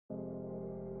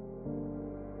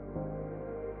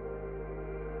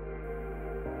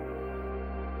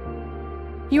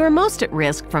You are most at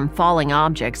risk from falling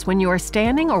objects when you are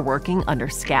standing or working under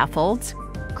scaffolds,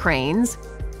 cranes,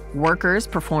 workers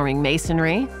performing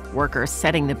masonry, workers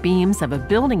setting the beams of a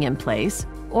building in place,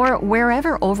 or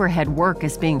wherever overhead work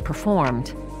is being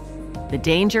performed. The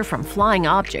danger from flying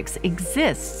objects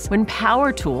exists when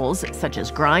power tools, such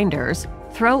as grinders,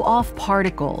 throw off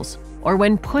particles, or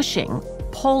when pushing,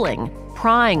 pulling,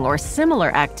 prying, or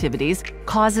similar activities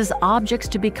causes objects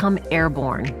to become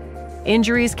airborne.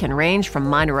 Injuries can range from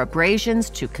minor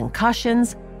abrasions to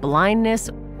concussions,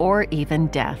 blindness, or even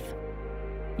death.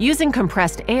 Using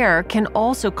compressed air can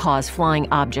also cause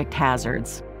flying object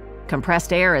hazards.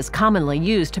 Compressed air is commonly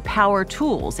used to power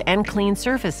tools and clean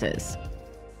surfaces.